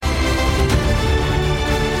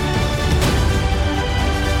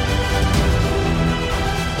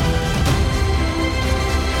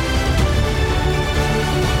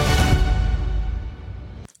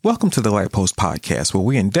Welcome to the Light Post Podcast, where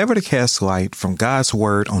we endeavor to cast light from God's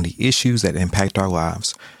Word on the issues that impact our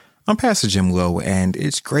lives. I'm Pastor Jim Lowe, and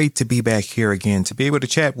it's great to be back here again to be able to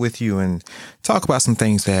chat with you and talk about some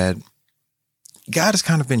things that God has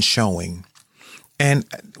kind of been showing. And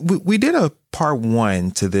we did a part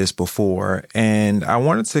 1 to this before, and I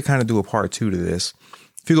wanted to kind of do a part 2 to this.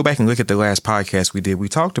 If you go back and look at the last podcast we did, we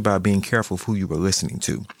talked about being careful of who you were listening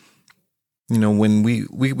to. You know, when we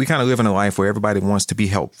kind of live in a life where everybody wants to be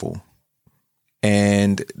helpful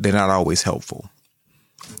and they're not always helpful.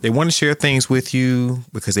 They want to share things with you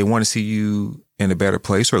because they want to see you in a better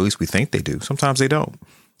place, or at least we think they do. Sometimes they don't.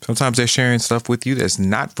 Sometimes they're sharing stuff with you that's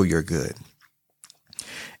not for your good.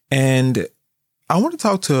 And I want to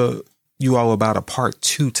talk to you all about a part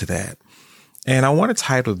 2 to that. And I want to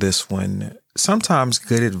title this one, Sometimes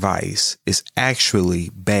Good Advice is Actually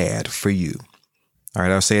Bad for You. All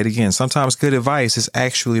right, I'll say it again. Sometimes good advice is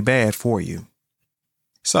actually bad for you.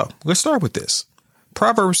 So let's start with this.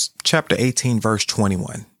 Proverbs chapter 18, verse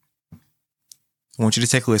 21. I want you to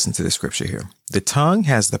take a listen to this scripture here. The tongue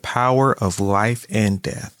has the power of life and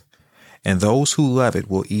death, and those who love it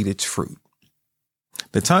will eat its fruit.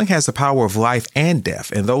 The tongue has the power of life and death,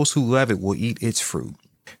 and those who love it will eat its fruit.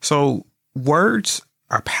 So words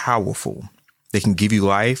are powerful. They can give you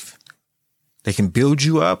life. They can build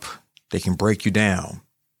you up. They can break you down.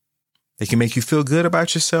 They can make you feel good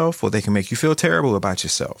about yourself, or they can make you feel terrible about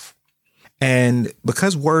yourself. And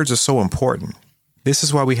because words are so important, this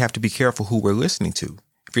is why we have to be careful who we're listening to.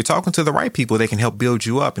 If you're talking to the right people, they can help build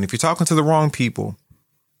you up. And if you're talking to the wrong people,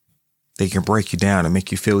 they can break you down and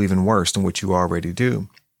make you feel even worse than what you already do.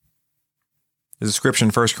 There's a scripture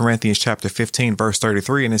in 1 Corinthians chapter 15, verse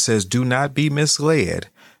 33, and it says, "Do not be misled.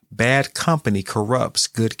 Bad company corrupts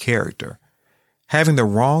good character. Having the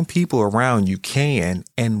wrong people around you can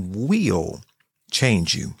and will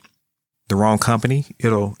change you." The wrong company,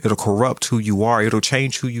 it'll corrupt who you are. It'll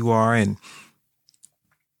change who you are, and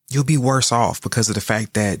you'll be worse off because of the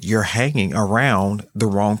fact that you're hanging around the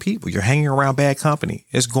wrong people. You're hanging around bad company.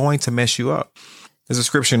 It's going to mess you up. There's a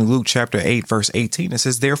scripture in Luke chapter 8, verse 18. It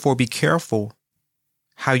says, "Therefore be careful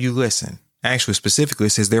how you listen." Actually, specifically,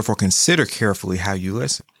 it says, "Therefore consider carefully how you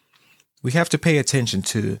listen." We have to pay attention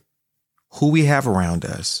to who we have around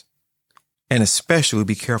us, and especially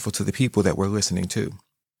be careful to the people that we're listening to.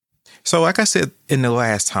 So like I said in the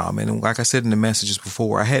last time, and like I said in the messages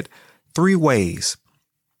before, I had 3 ways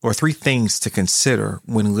or 3 things to consider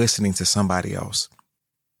when listening to somebody else.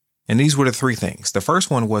 And these were the 3 things. The first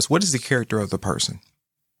one was, what is the character of the person?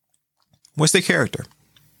 What's their character?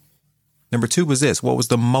 Number 2 was this. What was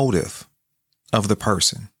the motive of the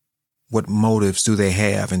person? What motives do they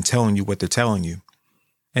have in telling you what they're telling you?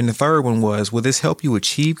 And the third one was, will this help you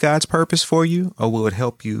achieve God's purpose for you, or will it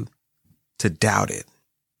help you to doubt it?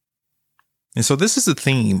 And so this is the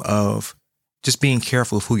theme of just being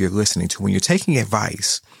careful of who you're listening to. When you're taking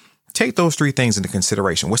advice, take those 3 things into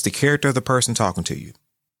consideration. What's the character of the person talking to you?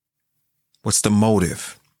 What's the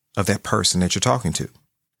motive of that person that you're talking to?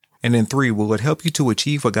 And then 3, will it help you to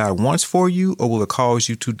achieve what God wants for you, or will it cause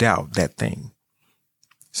you to doubt that thing?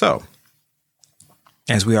 So,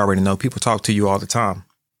 as we already know, people talk to you all the time.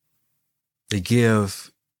 They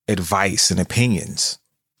give advice and opinions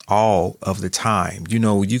all of the time. You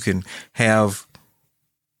know, you can have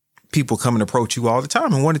people come and approach you all the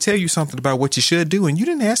time and want to tell you something about what you should do, and you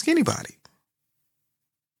didn't ask anybody.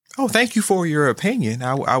 "Oh, thank you for your opinion.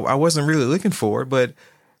 I wasn't really looking for it," but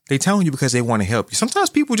they're telling you because they want to help you. Sometimes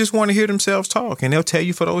people just want to hear themselves talk, and they'll tell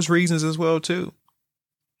you for those reasons as well, too.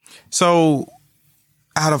 So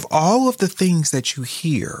out of all of the things that you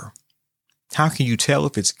hear, how can you tell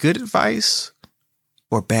if it's good advice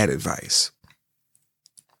or bad advice?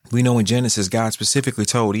 We know in Genesis, God specifically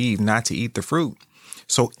told Eve not to eat the fruit.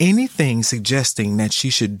 So anything suggesting that she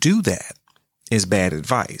should do that is bad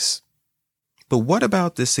advice. But what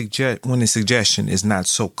about when the suggestion is not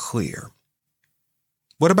so clear?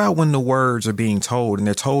 What about when the words are being told and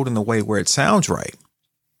they're told in a way where it sounds right?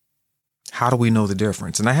 How do we know the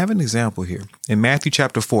difference? And I have an example here in Matthew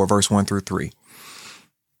chapter 4, verse 1 through 3.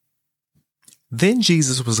 "Then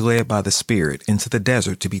Jesus was led by the Spirit into the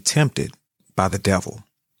desert to be tempted by the devil."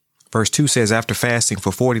 Verse 2 says, "After fasting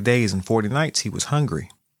for 40 days and 40 nights, he was hungry."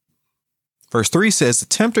 Verse 3 says, "The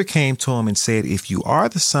tempter came to him and said, 'If you are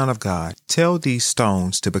the Son of God, tell these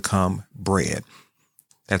stones to become bread.'"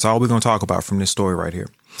 That's all we're going to talk about from this story right here.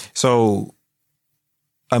 So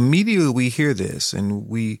immediately we hear this and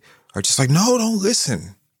we are just like, "No, don't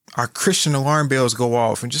listen." Our Christian alarm bells go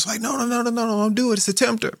off and just like, no, don't do it. It's a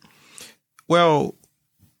tempter. Well,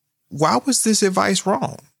 why was this advice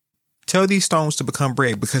wrong? Tell these stones to become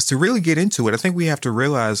bread, because to really get into it, I think we have to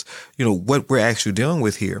realize, what we're actually dealing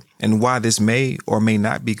with here and why this may or may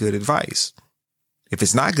not be good advice. If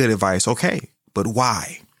it's not good advice, okay, but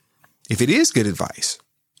why? If it is good advice,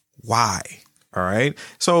 why? All right.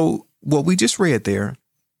 So what we just read there,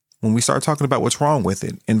 when we start talking about what's wrong with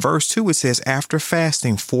it, in verse 2, it says, after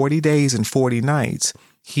fasting 40 days and 40 nights,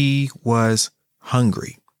 he was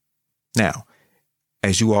hungry. Now,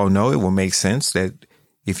 as you all know, it will make sense that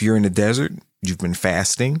if you're in the desert, you've been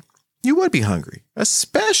fasting, you would be hungry,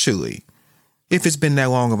 especially if it's been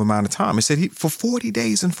that long of an amount of time. It said for 40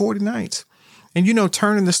 days and 40 nights. And,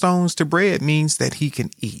 turning the stones to bread means that he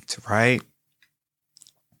can eat, right?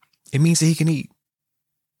 It means that he can eat.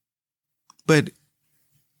 But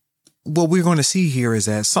what we're going to see here is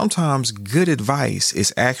that sometimes good advice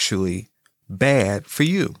is actually bad for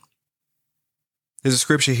you. There's a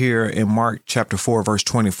scripture here in Mark chapter 4, verse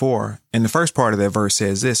 24. And the first part of that verse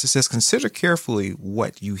says this. It says, consider carefully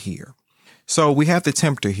what you hear. So we have the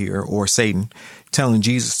tempter here, or Satan, telling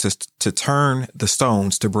Jesus to turn the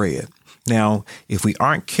stones to bread. Now, if we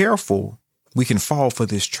aren't careful, we can fall for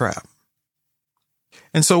this trap.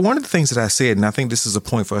 And so one of the things that I said, and I think this is a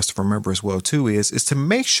point for us to remember as well, too, is to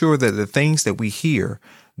make sure that the things that we hear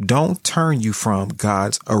don't turn you from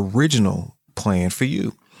God's original plan for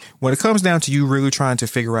you. When it comes down to you really trying to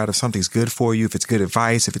figure out if something's good for you, if it's good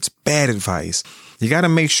advice, if it's bad advice, you got to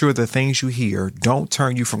make sure the things you hear don't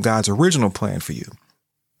turn you from God's original plan for you.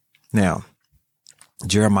 Now,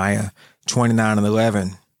 Jeremiah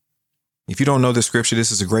 29:11. If you don't know the scripture,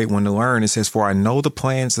 this is a great one to learn. It says, for I know the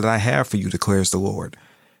plans that I have for you, declares the Lord.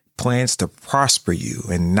 Plans to prosper you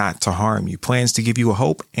and not to harm you. Plans to give you a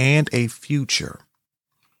hope and a future.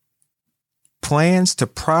 Plans to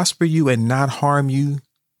prosper you and not harm you,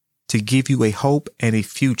 to give you a hope and a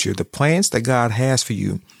future. The plans that God has for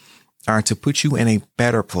you are to put you in a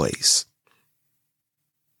better place,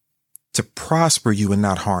 to prosper you and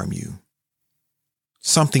not harm you.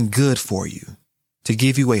 Something good for you, to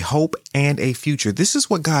give you a hope and a future. This is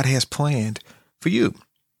what God has planned for you.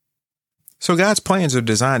 So God's plans are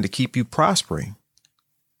designed to keep you prospering,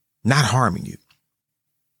 not harming you.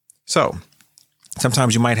 So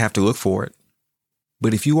sometimes you might have to look for it.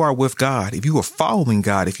 But if you are with God, if you are following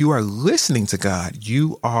God, if you are listening to God,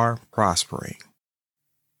 you are prospering.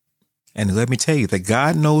 And let me tell you that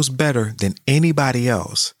God knows better than anybody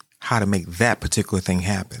else how to make that particular thing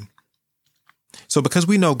happen. So because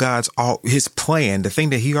we know his plan, the thing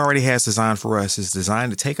that he already has designed for us is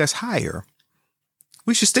designed to take us higher,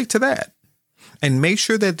 we should stick to that and make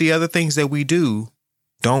sure that the other things that we do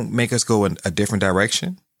don't make us go in a different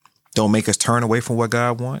direction. Don't make us turn away from what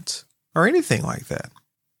God wants or anything like that.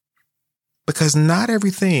 Because not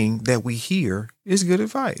everything that we hear is good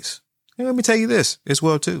advice. And let me tell you this as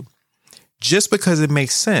well, too. Just because it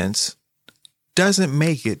makes sense doesn't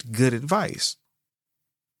make it good advice.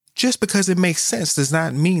 Just because it makes sense does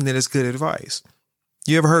not mean that it's good advice.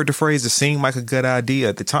 You ever heard the phrase, it seemed like a good idea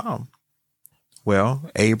at the time?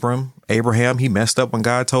 Well, Abraham, he messed up when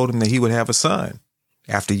God told him that he would have a son.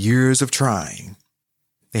 After years of trying,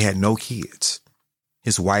 they had no kids.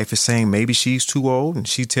 His wife is saying maybe she's too old, and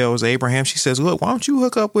she tells Abraham, she says, look, why don't you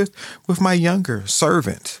hook up with my younger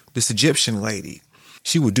servant, this Egyptian lady?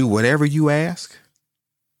 She will do whatever you ask.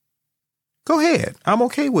 Go ahead. I'm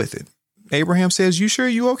okay with it. Abraham says, you sure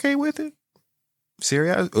you okay with it?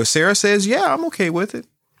 Sarah says, yeah, I'm okay with it.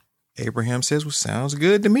 Abraham says, well, sounds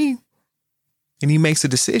good to me. And he makes a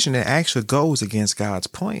decision that actually goes against God's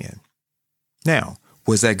plan. Now,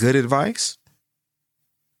 was that good advice?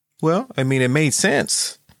 Well, I mean, it made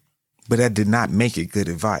sense, but that did not make it good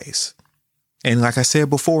advice. And like I said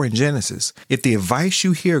before in Genesis, if the advice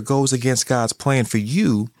you hear goes against God's plan for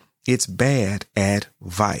you, it's bad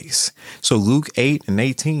advice. So Luke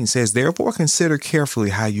 8:18 says, therefore, consider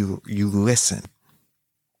carefully how you listen.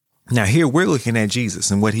 Now, here we're looking at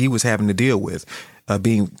Jesus and what he was having to deal with,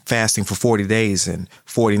 being fasting for 40 days and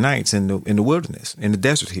 40 nights in the wilderness, in the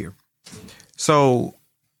desert here. So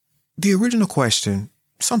the original question,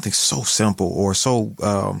 something so simple or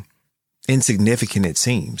so insignificant, it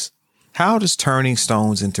seems. How does turning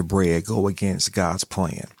stones into bread go against God's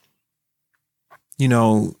plan?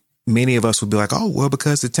 Many of us would be like, oh, well,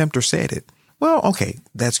 because the tempter said it. Well, okay,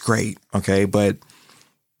 that's great. Okay. But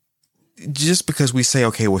just because we say,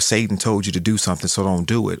 okay, well, Satan told you to do something, so don't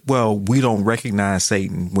do it. Well, we don't recognize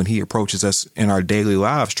Satan when he approaches us in our daily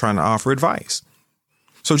lives trying to offer advice.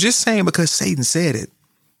 So just saying because Satan said it,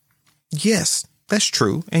 yes, that's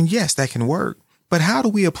true. And yes, that can work. But how do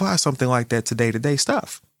we apply something like that to day-to-day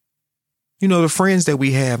stuff? The friends that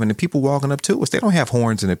we have and the people walking up to us, they don't have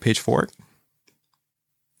horns and a pitchfork.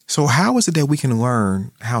 So how is it that we can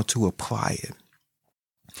learn how to apply it?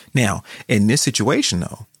 Now, in this situation,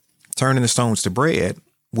 though, turning the stones to bread,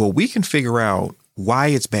 well, we can figure out why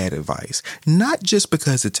it's bad advice, not just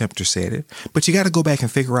because the tempter said it, but you got to go back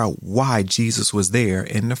and figure out why Jesus was there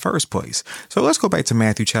in the first place. So let's go back to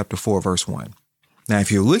Matthew chapter 4, verse 1. Now,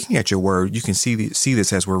 if you're looking at your word, you can see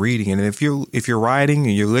this as we're reading. And if you're writing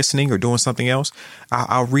and you're listening or doing something else,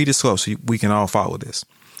 I'll read it slow so we can all follow this.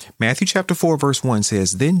 Matthew chapter 4, verse 1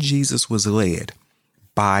 says, "Then Jesus was led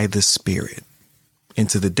by the Spirit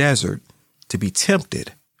into the desert to be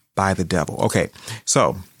tempted by the devil." Okay,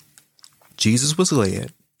 so Jesus was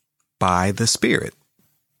led by the Spirit.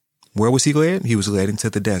 Where was he led? He was led into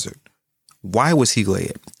the desert. Why was he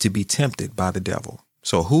led? To be tempted by the devil.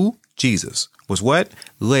 So who? Jesus was what?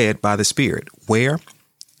 Led by the Spirit. Where?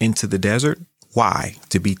 Into the desert. Why?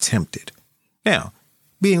 To be tempted. Now,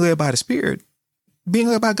 being led by the Spirit, being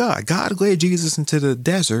led by God. God led Jesus into the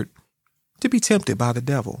desert to be tempted by the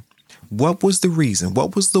devil. What was the reason?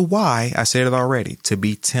 What was the why? I said it already. To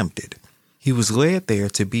be tempted. He was led there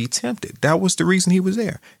to be tempted. That was the reason he was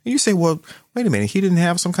there. And you say, well, wait a minute. He didn't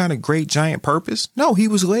have some kind of great giant purpose. No, he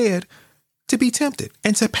was led to be tempted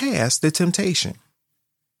and to pass the temptation.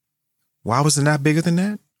 Why was it not bigger than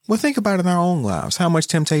that? Well, think about it in our own lives, how much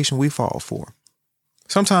temptation we fall for.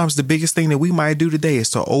 Sometimes the biggest thing that we might do today is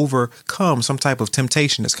to overcome some type of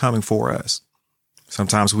temptation that's coming for us.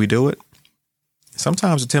 Sometimes we do it.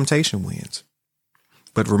 Sometimes the temptation wins.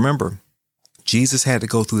 But remember, Jesus had to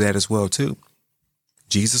go through that as well, too.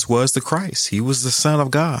 Jesus was the Christ. He was the Son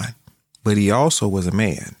of God, but he also was a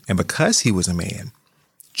man. And because he was a man,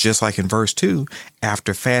 just like in verse 2,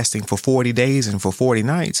 after fasting for 40 days and for 40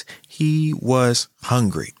 nights, he was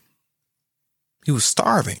hungry. He was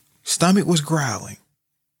starving. Stomach was growling.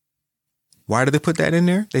 Why did they put that in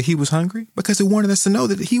there, that he was hungry? Because they wanted us to know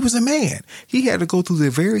that he was a man. He had to go through the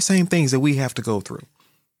very same things that we have to go through.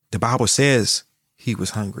 The Bible says he was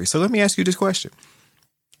hungry. So let me ask you this question.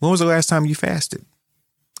 When was the last time you fasted?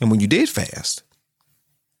 And when you did fast,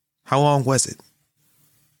 how long was it?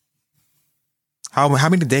 How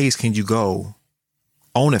many days can you go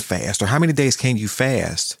on a fast, or how many days can you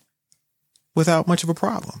fast without much of a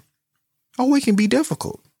problem? Oh, it can be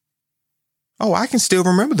difficult. Oh, I can still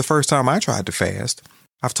remember the first time I tried to fast.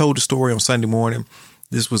 I've told the story on Sunday morning.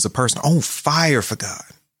 This was a person on fire for God,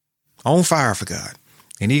 on fire for God.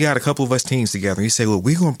 And he got a couple of us teens together. He said, look,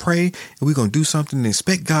 we're going to pray and we're going to do something and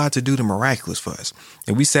expect God to do the miraculous for us.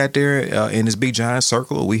 And we sat there in this big giant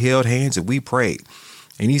circle. We held hands and we prayed.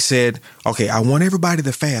 And he said, okay, I want everybody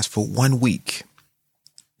to fast for 1 week.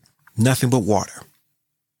 Nothing but water.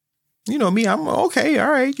 You know me, I'm okay.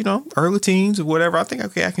 All right. Early teens or whatever. I think,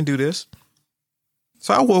 okay, I can do this.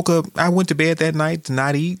 So I woke up. I went to bed that night to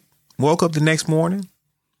not eat. Woke up the next morning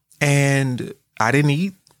and I didn't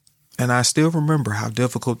eat. And I still remember how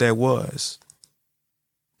difficult that was.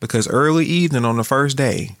 Because early evening on the first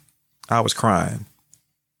day, I was crying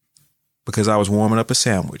because I was warming up a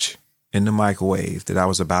sandwich in the microwave that I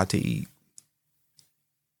was about to eat.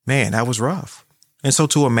 Man, that was rough. And so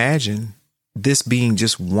to imagine this being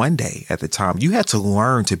just 1 day at the time, you had to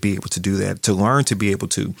learn to be able to do that, to learn to be able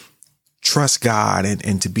to trust God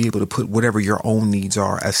and to be able to put whatever your own needs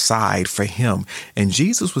are aside for him. And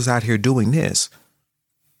Jesus was out here doing this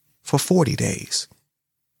for 40 days.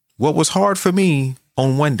 What was hard for me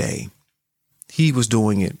on 1 day, he was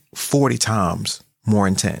doing it 40 times more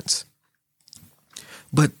intense.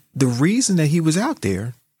 But the reason that he was out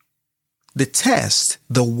there, the test,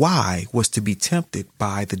 the why, was to be tempted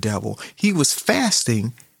by the devil. He was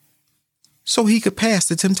fasting so he could pass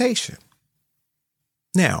the temptation.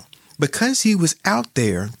 Now, because he was out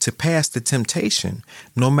there to pass the temptation,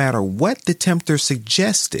 no matter what the tempter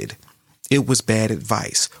suggested, it was bad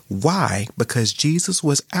advice. Why? Because Jesus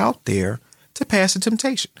was out there to pass the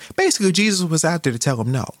temptation. Basically, Jesus was out there to tell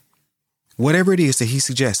him no. Whatever it is that he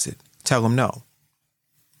suggested, tell him no.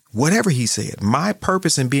 Whatever he said, my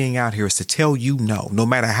purpose in being out here is to tell you no. No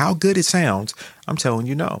matter how good it sounds, I'm telling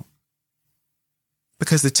you no.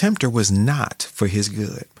 Because the tempter was not for his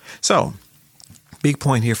good. So, big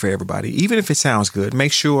point here for everybody. Even if it sounds good,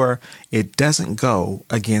 make sure it doesn't go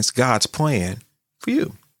against God's plan for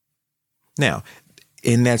you. Now,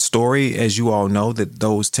 in that story, as you all know, that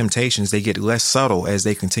those temptations, they get less subtle as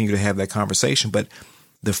they continue to have that conversation. But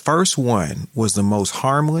the first one was the most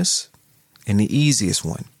harmless and the easiest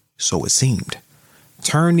one. So it seemed.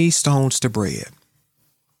 Turn these stones to bread.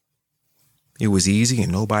 It was easy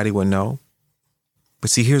and nobody would know.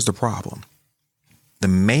 But see, here's the problem. The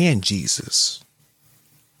man Jesus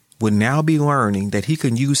would now be learning that he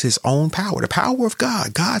can use his own power, the power of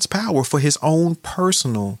God, God's power, for his own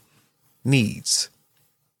personal needs.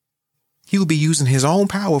 he would be using his own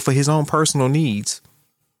power for his own personal needs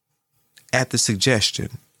at the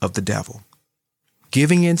suggestion of the devil,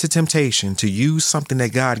 giving in to temptation to use something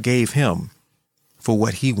that God gave him for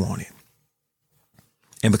what he wanted.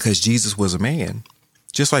 And because Jesus was a man,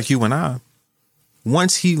 just like you and I,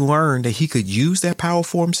 once he learned that he could use that power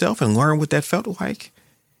for himself and learn what that felt like,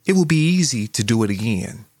 it would be easy to do it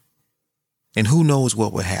again. And who knows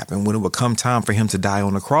what would happen when it would come time for him to die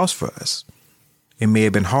on the cross for us. It may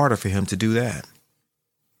have been harder for him to do that.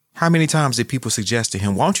 How many times did people suggest to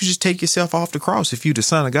him, why don't you just take yourself off the cross if you're the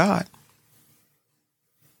Son of God?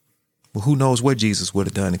 Well, who knows what Jesus would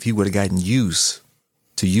have done if he would have gotten used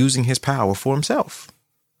to using his power for himself.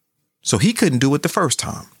 So he couldn't do it the first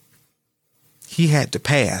time. He had to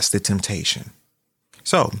pass the temptation.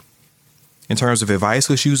 So, in terms of advice,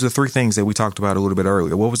 let's use the three things that we talked about a little bit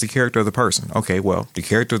earlier. What was the character of the person? Okay, well, the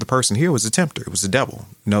character of the person here was the tempter. It was the devil.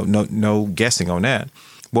 No guessing on that.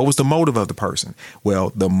 What was the motive of the person?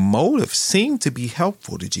 Well, the motive seemed to be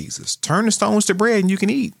helpful to Jesus. Turn the stones to bread and you can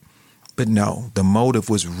eat. But no, the motive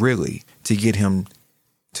was really to get him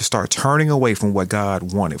to start turning away from what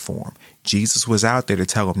God wanted for him. Jesus was out there to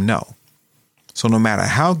tell him no. So no matter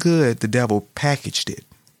how good the devil packaged it,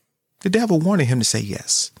 the devil wanted him to say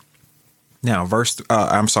yes. Now,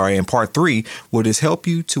 in part 3, will this help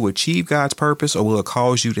you to achieve God's purpose or will it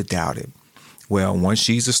cause you to doubt it? Well, once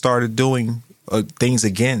Jesus started doing things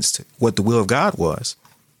against what the will of God was,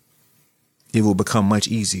 it will become much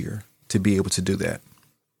easier to be able to do that.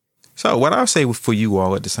 So what I'll say for you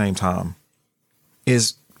all at the same time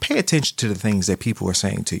is pay attention to the things that people are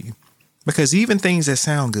saying to you, because even things that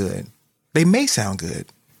sound good, they may sound good,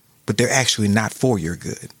 but they're actually not for your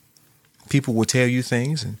good. People will tell you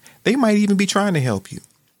things and they might even be trying to help you.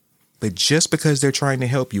 But just because they're trying to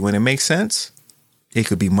help you and it makes sense, it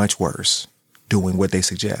could be much worse doing what they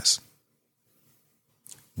suggest.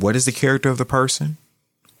 What is the character of the person?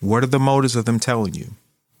 What are the motives of them telling you?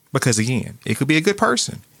 Because again, it could be a good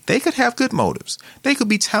person. They could have good motives. They could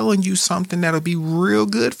be telling you something that'll be real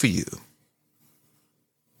good for you.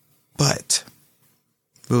 But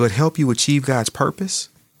will it help you achieve God's purpose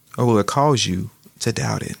or will it cause you to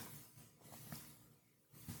doubt it?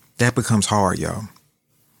 That becomes hard, y'all.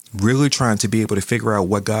 Really trying to be able to figure out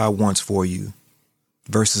what God wants for you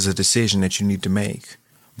versus a decision that you need to make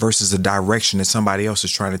versus a direction that somebody else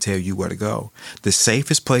is trying to tell you where to go. The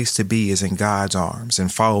safest place to be is in God's arms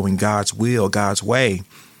and following God's will, God's way,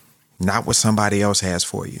 not what somebody else has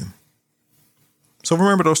for you. So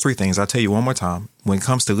remember those three things. I'll tell you one more time. When it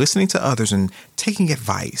comes to listening to others and taking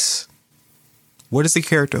advice, what is the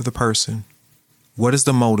character of the person? What is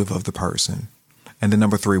the motive of the person? And then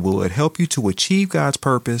number 3, will it help you to achieve God's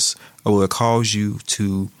purpose or will it cause you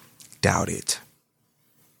to doubt it?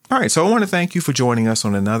 All right, so I want to thank you for joining us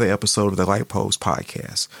on another episode of the Light Post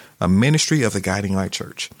Podcast, a ministry of the Guiding Light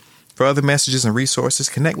Church. For other messages and resources,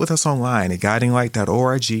 connect with us online at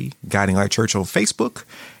guidinglight.org, Guiding Light Church on Facebook,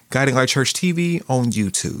 Guiding Light Church TV on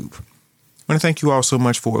YouTube. I want to thank you all so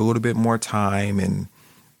much for a little bit more time, and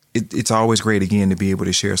it's always great again to be able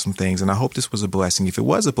to share some things. And I hope this was a blessing. If it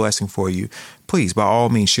was a blessing for you, please, by all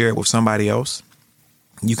means, share it with somebody else.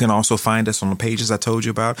 You can also find us on the pages I told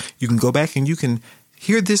you about. You can go back and you can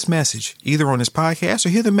hear this message either on this podcast or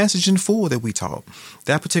hear the message in full that we taught.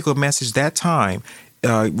 That particular message that time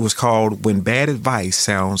was called When Bad Advice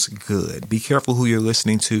Sounds Good. Be careful who you're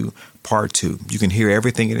listening to, part 2. You can hear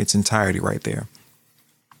everything in its entirety right there.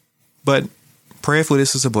 But prayerfully,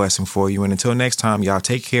 this is a blessing for you. And until next time, y'all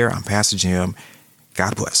take care. I'm Pastor Jim.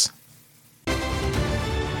 God bless.